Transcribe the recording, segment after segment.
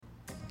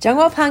中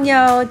国朋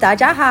友大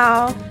家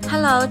好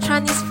Hello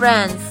Chinese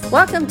friends,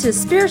 Welcome to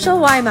Spiritual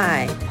外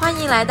卖欢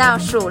迎来到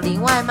属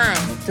灵外卖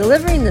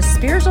Delivering the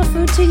spiritual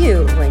food to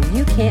you when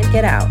you can't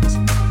get out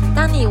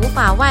当你无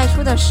法外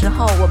出的时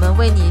候，我们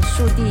为你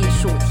速递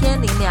属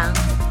天灵粮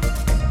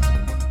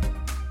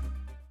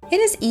It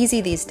is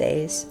easy these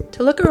days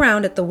to look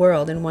around at the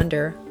world and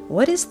wonder,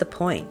 what is the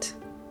point?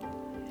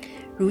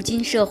 如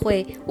今社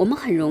会，我们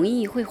很容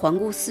易会环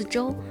顾四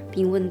周，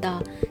并问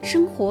道：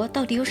生活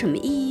到底有什么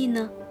意义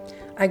呢？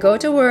 I go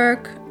to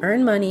work,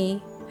 earn money,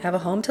 have a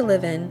home to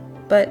live in,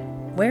 but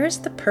where is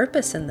the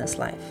purpose in this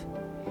life?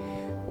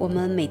 我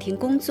们每天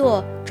工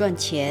作赚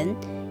钱，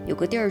有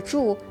个地儿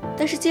住，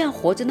但是这样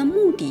活着的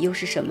目的又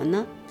是什么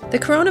呢？ The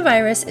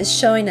coronavirus is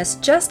showing us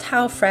just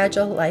how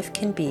fragile life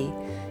can be,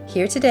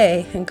 here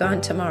today and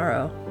gone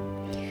tomorrow.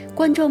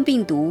 冠状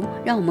病毒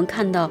让我们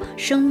看到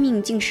生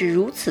命竟是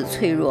如此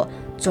脆弱，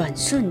转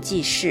瞬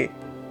即逝。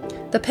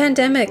The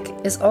pandemic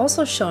is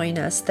also showing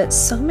us that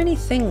so many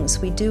things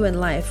we do in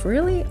life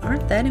really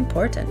aren't that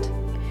important.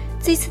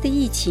 这次的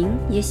疫情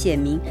也显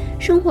明，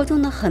生活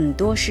中的很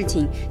多事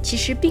情其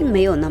实并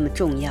没有那么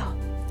重要。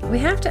We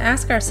have to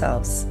ask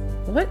ourselves,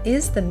 what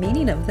is the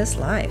meaning of this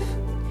life?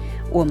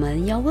 我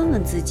们要问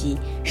问自己，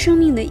生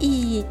命的意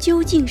义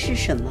究竟是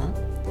什么？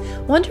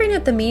 Wondering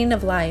at the meaning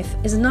of life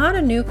is not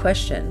a new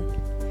question.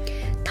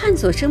 探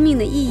索生命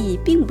的意义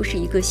并不是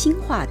一个新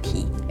话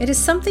题， It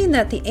is something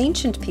that the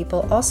ancient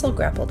people also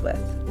grappled with.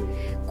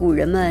 古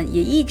人们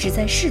也一直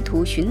在试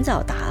图寻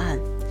找答案。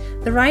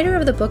 The writer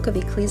of the book of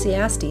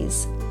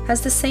Ecclesiastes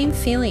has the same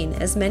feeling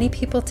as many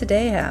people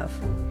today have.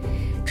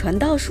 传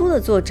道书的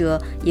作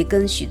者也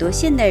跟许多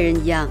现代人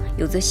一样，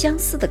有着相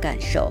似的感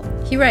受。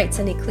 He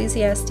writes in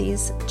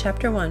Ecclesiastes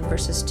chapter 1,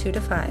 verses 2 to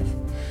 5.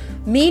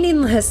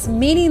 Meaningless,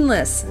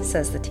 meaningless,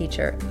 says the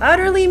teacher.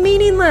 Utterly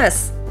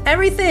meaningless.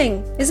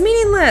 Everything is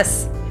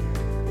meaningless.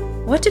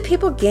 What do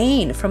people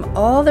gain from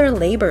all their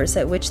labors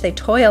at which they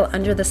toil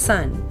under the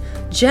sun?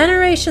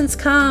 Generations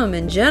come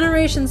and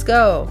generations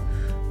go,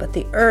 but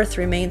the earth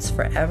remains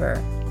forever.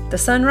 The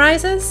sun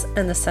rises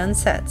and the sun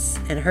sets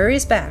and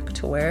hurries back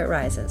to where it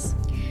rises.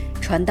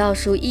 传道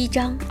书1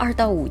章2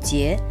到5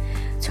节，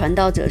传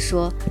道者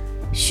说：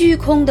虚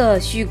空的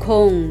虚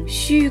空，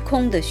虚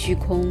空的虚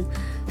空，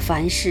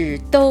凡事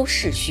都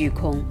是虚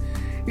空。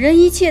人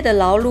一切的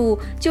劳碌，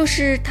就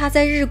是他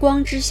在日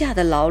光之下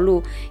的劳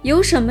碌，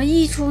有什么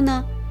益处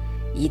呢？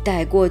一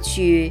代过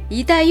去，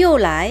一代又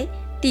来，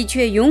地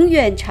却永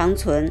远长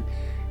存。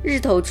日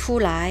头出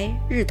来，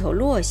日头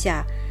落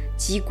下，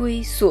即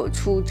归所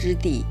出之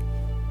地。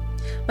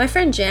 My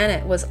friend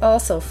Janet was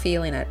also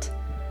feeling it.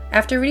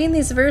 After reading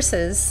these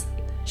verses,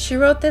 she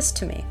wrote this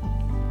to me.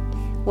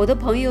 我的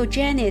朋友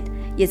Janet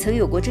也曾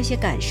有过这些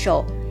感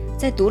受，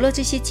在读了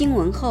这些经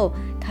文后，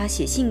她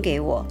写信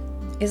给我。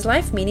 Is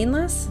life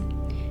meaningless?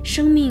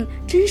 生命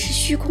真是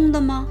虚空的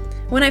吗？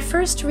 When I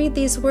first read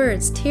these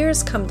words,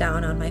 tears come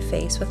down on my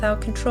face without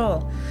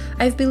control.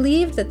 I've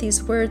believed that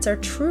these words are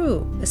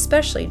true,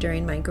 especially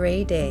during my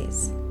gray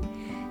days.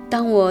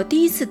 当我第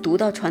一次读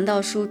到传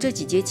道书这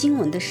几节经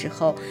文的时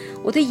候，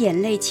我的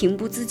眼泪情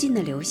不自禁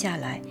地流下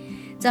来。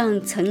在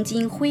曾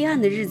经灰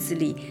暗的日子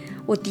里，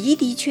我的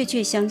的确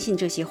确相信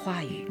这些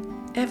话语。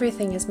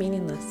 Everything is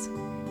meaningless.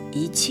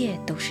 一切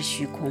都是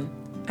虚空。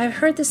 I've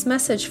heard this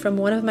message from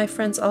one of my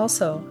friends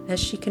also, as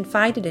she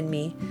confided in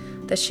me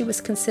that she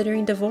was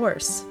considering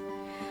divorce.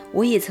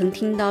 我也曾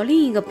听到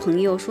另一个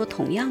朋友说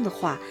同样的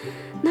话，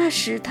那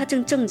时他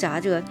正挣扎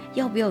着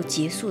要不要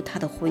结束他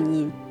的婚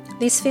姻。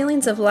 These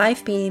feelings of life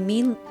being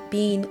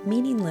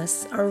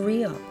meaningless are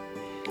real.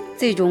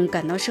 这种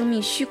感到生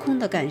命虚空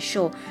的感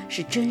受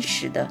是真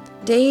实的。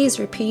 Days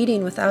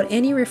repeating without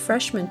any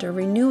refreshment or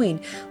renewing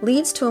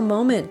leads to a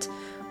moment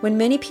when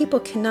many people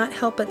cannot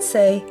help but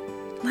say,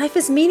 Life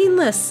is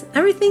meaningless.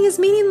 Everything is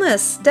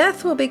meaningless.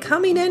 Death will be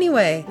coming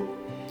anyway.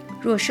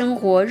 若生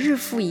活日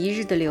复一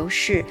日的流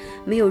逝，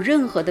没有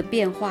任何的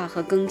变化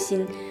和更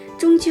新，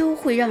终究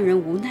会让人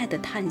无奈的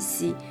叹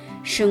息。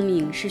生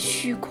命是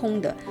虚空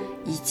的，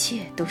一切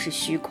都是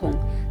虚空，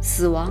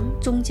死亡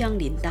终将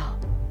临到。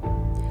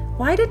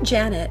 Why did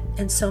Janet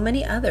and so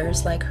many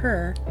others like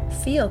her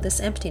feel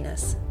this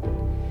emptiness?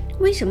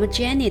 为什么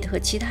Janet 和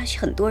其他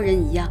很多人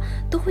一样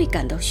都会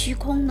感到虚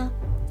空呢？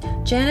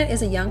 Janet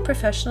is a young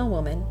professional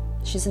woman.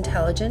 She's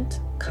intelligent,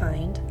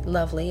 kind,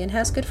 lovely, and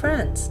has good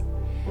friends.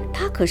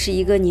 她可是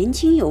一个年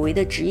轻有为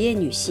的职业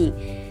女性，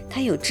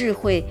她有智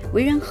慧，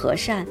为人和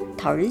善，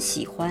讨人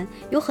喜欢，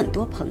有很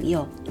多朋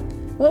友。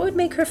 What would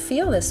make her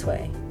feel this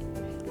way?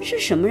 是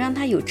什么让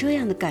她有这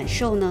样的感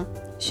受呢？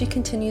 She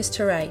continues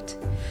to write,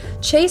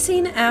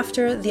 Chasing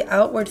after the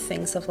outward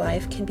things of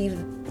life can be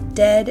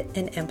dead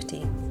and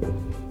empty.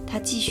 她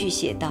继续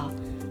写道，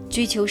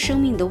追求生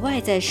命的外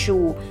在事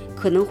物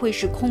可能会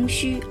是空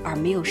虚而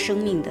没有生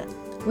命的。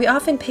 We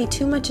often pay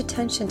too much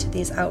attention to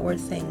these outward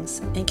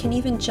things and can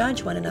even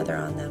judge one another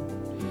on them.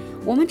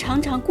 我们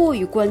常常过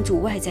于关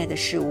注外在的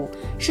事物，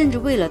甚至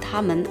为了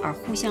它们而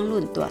互相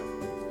论断。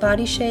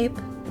 Body shape,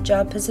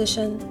 job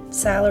position,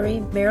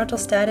 salary, marital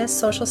status,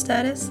 social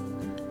status.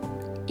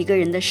 一个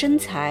人的身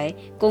材、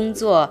工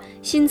作、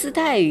薪资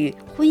待遇、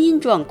婚姻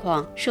状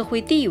况、社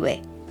会地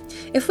位。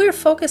If we are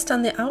focused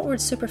on the outward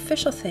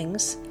superficial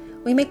things,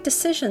 we make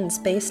decisions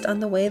based on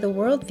the way the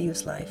world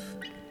views life.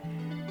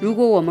 如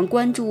果我们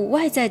关注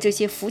外在这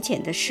些肤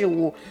浅的事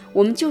物，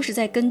我们就是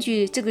在根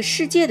据这个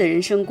世界的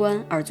人生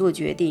观而做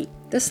决定。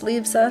This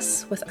leaves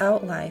us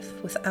without life,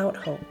 without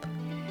hope.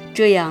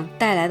 这样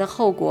带来的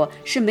后果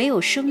是没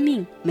有生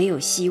命，没有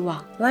希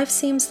望。Life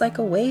seems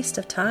like a waste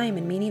of time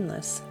and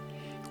meaningless.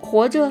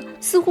 活着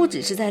似乎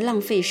只是在浪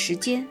费时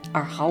间，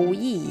而毫无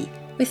意义。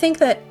We think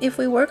that if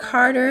we work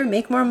harder,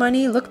 make more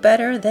money, look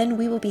better, then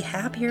we will be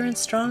happier and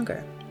stronger.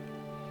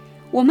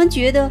 我们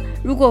觉得，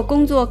如果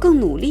工作更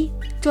努力，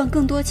赚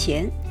更多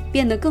钱，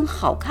变得更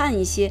好看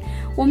一些，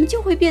我们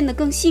就会变得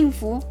更幸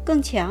福、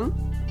更强。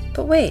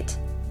But wait,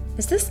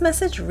 is this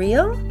message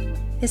real?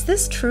 Is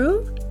this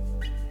true?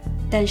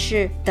 但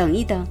是等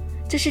一等，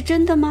这是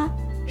真的吗？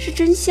是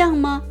真相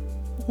吗？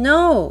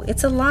 No,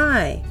 it's a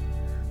lie.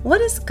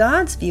 What is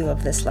God's view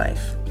of this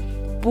life?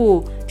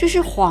 不，这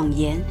是谎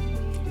言。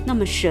那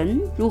么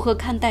神如何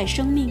看待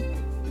生命？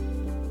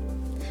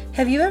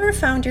 Have you ever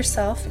found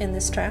yourself in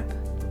this trap?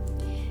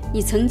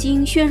 你曾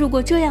经陷入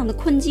过这样的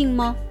困境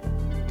吗？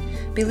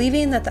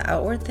 Believing that the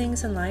outward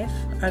things in life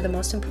are the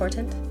most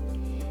important?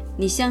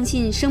 你相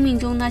信生命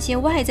中那些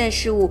外在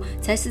事物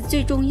才是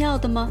最重要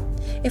的吗？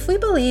 If we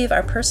believe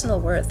our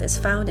personal worth is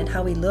found in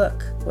how we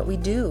look, what we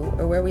do,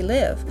 or where we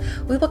live,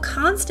 we will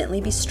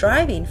constantly be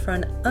striving for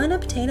an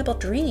unobtainable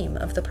dream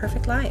of the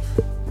perfect life.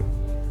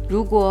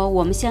 如果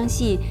我们相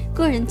信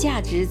个人价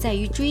值在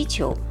于追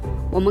求，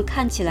我们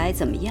看起来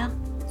怎么样，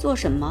做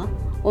什么，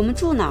我们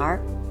住哪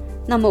儿，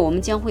那么我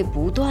们将会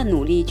不断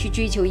努力去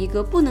追求一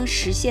个不能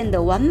实现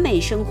的完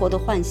美生活的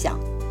幻想。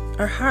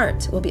Our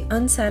heart will be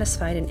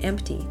unsatisfied and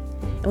empty,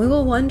 and we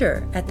will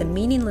wonder at the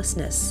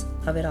meaninglessness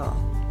of it all.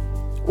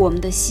 我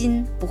们的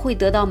心不会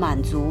得到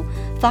满足，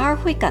反而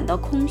会感到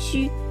空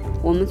虚。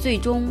我们最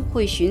终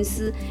会寻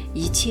思，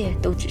一切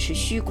都只是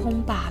虚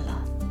空罢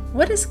了。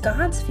What is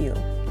God's view?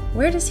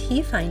 Where does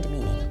He find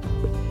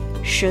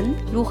meaning? 神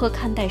如何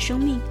看待生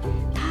命？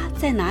他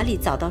在哪里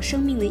找到生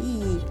命的意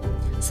义？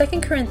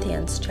 2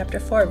 Corinthians chapter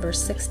 4, verse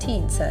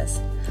 16 says,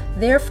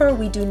 Therefore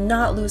we do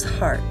not lose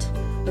heart,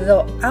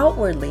 though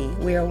outwardly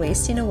we are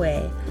wasting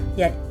away,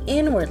 yet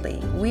inwardly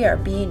we are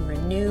being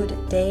renewed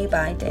day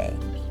by day.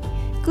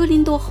 哥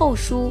林多后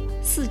书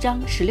4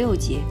章16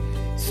节，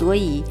所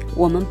以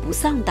我们不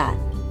丧胆，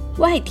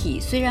外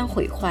体虽然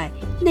毁坏，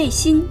内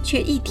心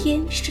却一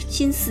天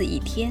新似一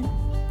天。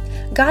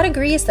God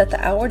agrees that the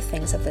outward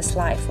things of this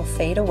life will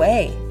fade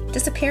away,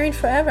 disappearing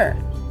forever.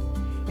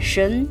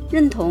 神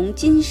认同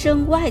今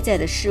生外在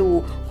的事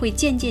物会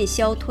渐渐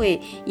消退，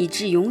以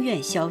致永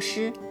远消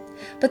失。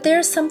But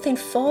there is something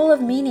full of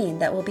meaning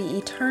that will be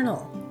eternal.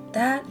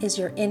 That is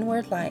your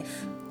inward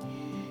life.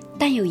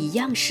 但有一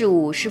样事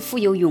物是富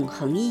有永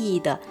恒意义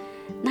的，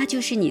那就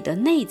是你的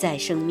内在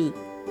生命。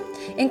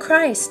In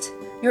Christ,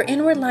 your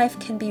inward life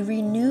can be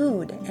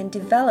renewed and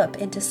develop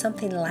into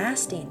something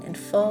lasting and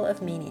full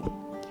of meaning.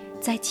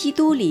 在基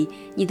督里，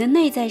你的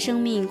内在生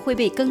命会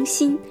被更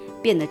新，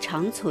变得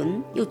长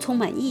存又充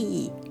满意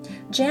义。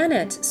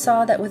Janet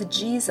saw that with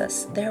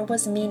Jesus there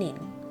was meaning.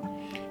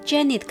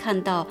 Janet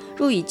看到，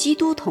若与基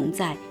督同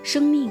在，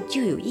生命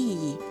就有意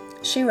义。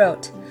She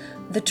wrote,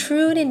 The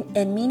true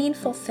and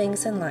meaningful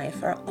things in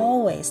life are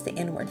always the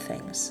inward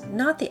things,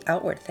 not the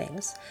outward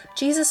things.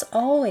 Jesus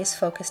always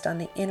focused on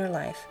the inner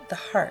life, the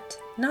heart,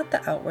 not the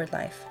outward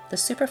life. The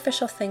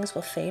superficial things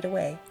will fade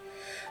away,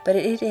 but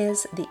it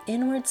is the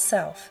inward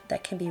self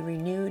that can be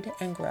renewed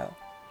and grow.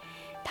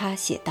 他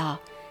写道，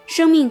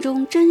生命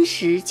中真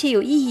实且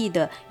有意义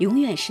的永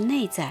远是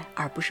内在，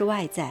而不是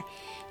外在。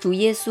主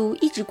耶稣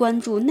一直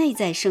关注内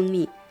在生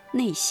命、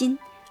内心，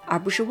而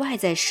不是外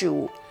在事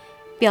物。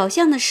表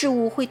象的事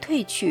物会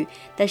褪去，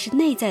但是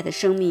内在的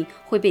生命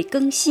会被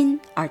更新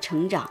而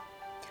成长。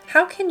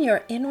How can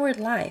your inward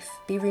life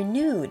be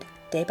renewed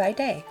day by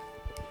day?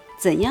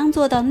 怎样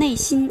做到内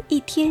心一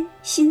天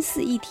新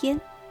似一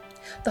天？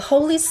 The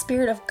Holy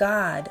Spirit of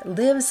God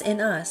lives in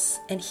us,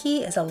 and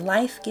He is a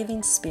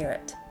life-giving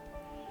Spirit.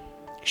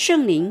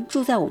 圣灵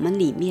住在我们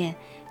里面，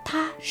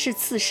他是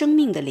赐生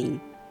命的灵。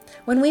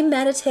When we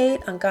meditate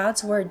on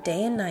God's Word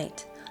day and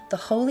night, the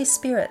Holy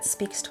Spirit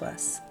speaks to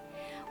us.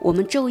 我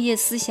们昼夜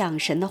思想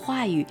神的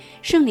话语，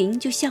圣灵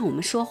就向我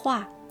们说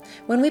话。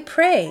When we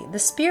pray, the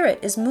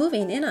Spirit is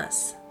moving in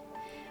us.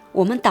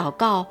 我们祷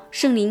告，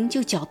圣灵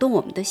就搅动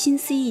我们的心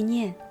思意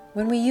念。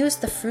When we use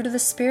the fruit of the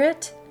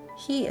Spirit,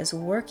 He is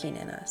working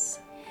in us.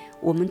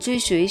 我们追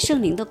随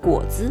圣灵的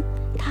果子，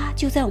他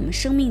就在我们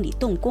生命里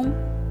动工。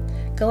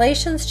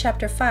Galatians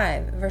chapter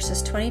 5,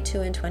 verses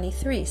 22 and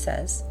 23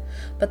 says,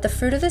 But the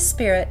fruit of the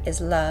Spirit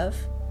is love,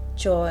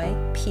 joy,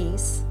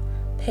 peace,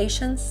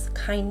 patience,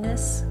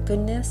 kindness,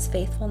 goodness,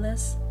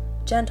 faithfulness,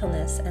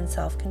 gentleness, and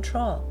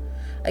self-control.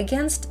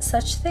 Against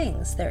such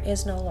things there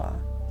is no law.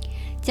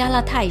 加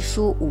拉太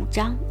书5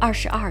章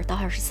22到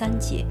23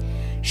节，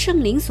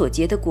圣灵所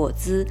结的果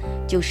子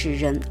就是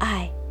仁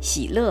爱、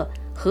喜乐、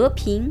和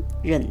平、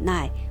忍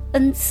耐、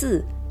恩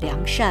慈、良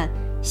善、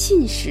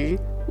信实、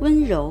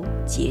温柔、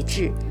节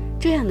制，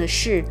这样的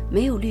事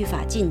没有律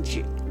法禁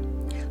止。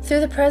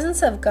Through the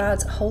presence of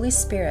God's Holy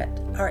Spirit,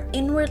 our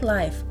inward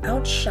life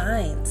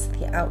outshines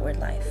the outward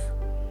life.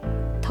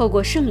 透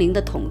过圣灵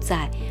的同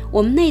在，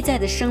我们内在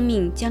的生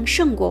命将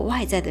胜过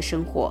外在的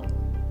生活。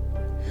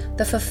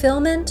The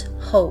fulfillment,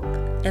 hope,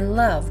 and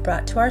love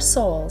brought to our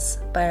souls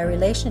by our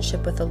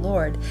relationship with the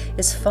Lord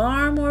is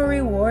far more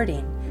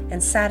rewarding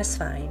and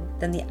satisfying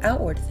than the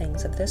outward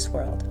things of this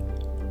world.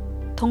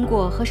 通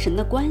过和神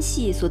的关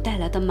系所带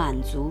来的满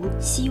足、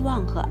希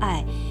望和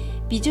爱，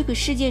比这个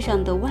世界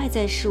上的外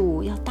在事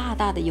物要大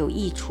大的有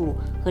益处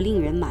和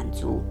令人满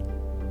足。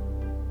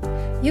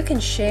You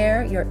can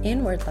share your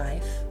inward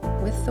life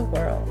with the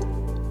world.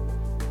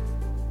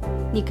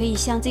 你可以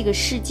向这个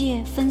世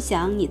界分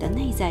享你的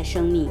内在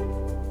生命。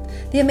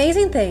The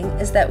amazing thing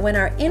is that when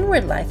our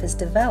inward life is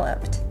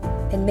developed,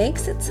 it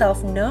makes itself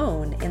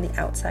known in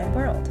the outside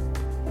world.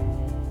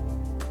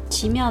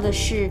 奇妙的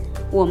是，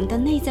我们的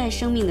内在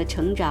生命的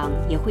成长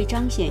也会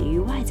彰显于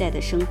外在的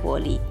生活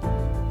里。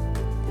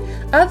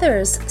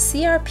Others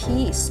see our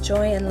peace,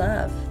 joy, and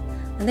love,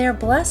 and they are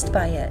blessed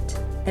by it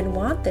and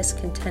want this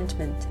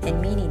contentment and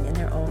meaning in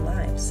their own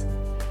lives.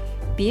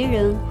 别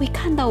人会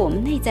看到我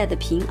们内在的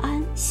平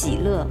安、喜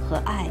乐和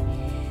爱，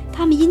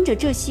他们因着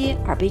这些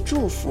而被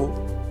祝福，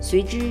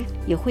随之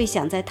也会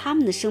想在他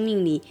们的生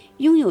命里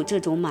拥有这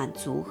种满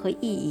足和意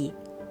义。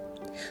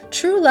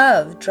True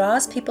love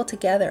draws people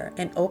together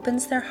and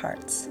opens their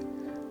hearts.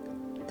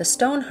 The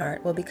stone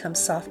heart will become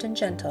soft and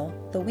gentle,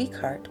 the weak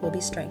heart will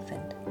be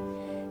strengthened.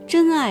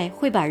 真爱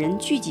会把人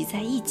聚集在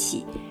一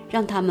起，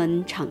让他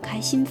们敞开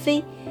心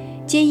扉，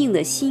坚硬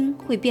的心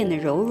会变得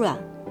柔软，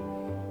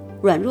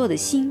软弱的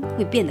心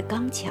会变得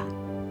刚强。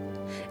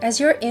As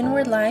your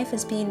inward life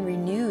is being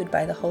renewed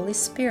by the Holy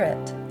Spirit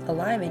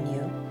alive in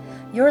you,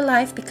 your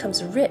life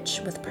becomes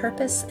rich with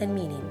purpose and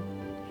meaning.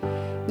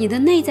 你的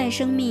内在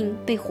生命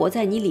被活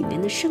在你里面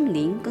的圣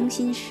灵更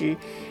新时，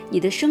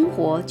你的生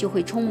活就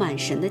会充满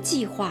神的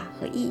计划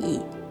和意义。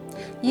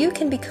You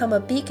can become a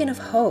beacon of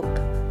hope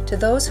to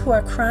those who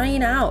are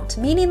crying out,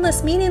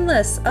 meaningless,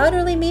 meaningless,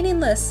 utterly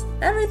meaningless,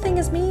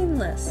 everything is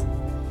meaningless.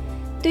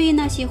 对于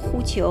那些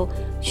呼求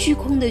虚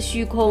空的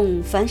虚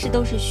空，凡事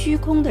都是虚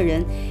空的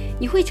人，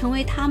你会成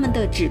为他们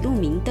的指路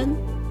明灯。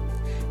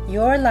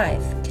Your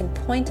life can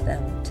point them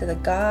to the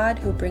God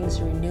who brings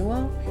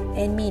renewal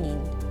and meaning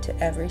to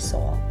every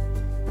soul.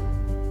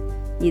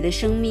 你的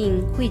生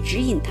命会指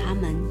引他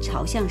们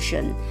朝向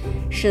神，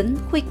神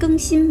会更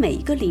新每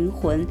一个灵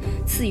魂，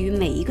赐予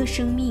每一个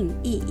生命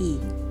意义。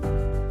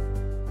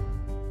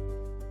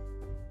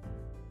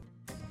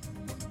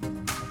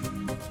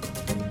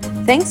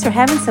Thanks for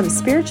having some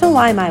spiritual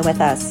Limai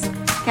with us.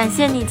 感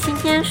谢你今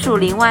天属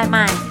灵外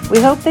卖， We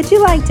hope that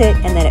you liked it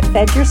and that it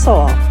fed your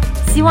soul.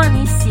 希望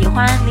你喜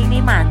欢，令你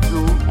满足，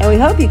 And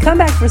we hope you come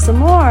back for some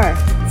more.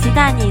 期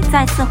待你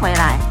再次回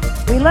来。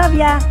We love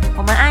ya.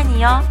 我们爱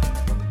你哟。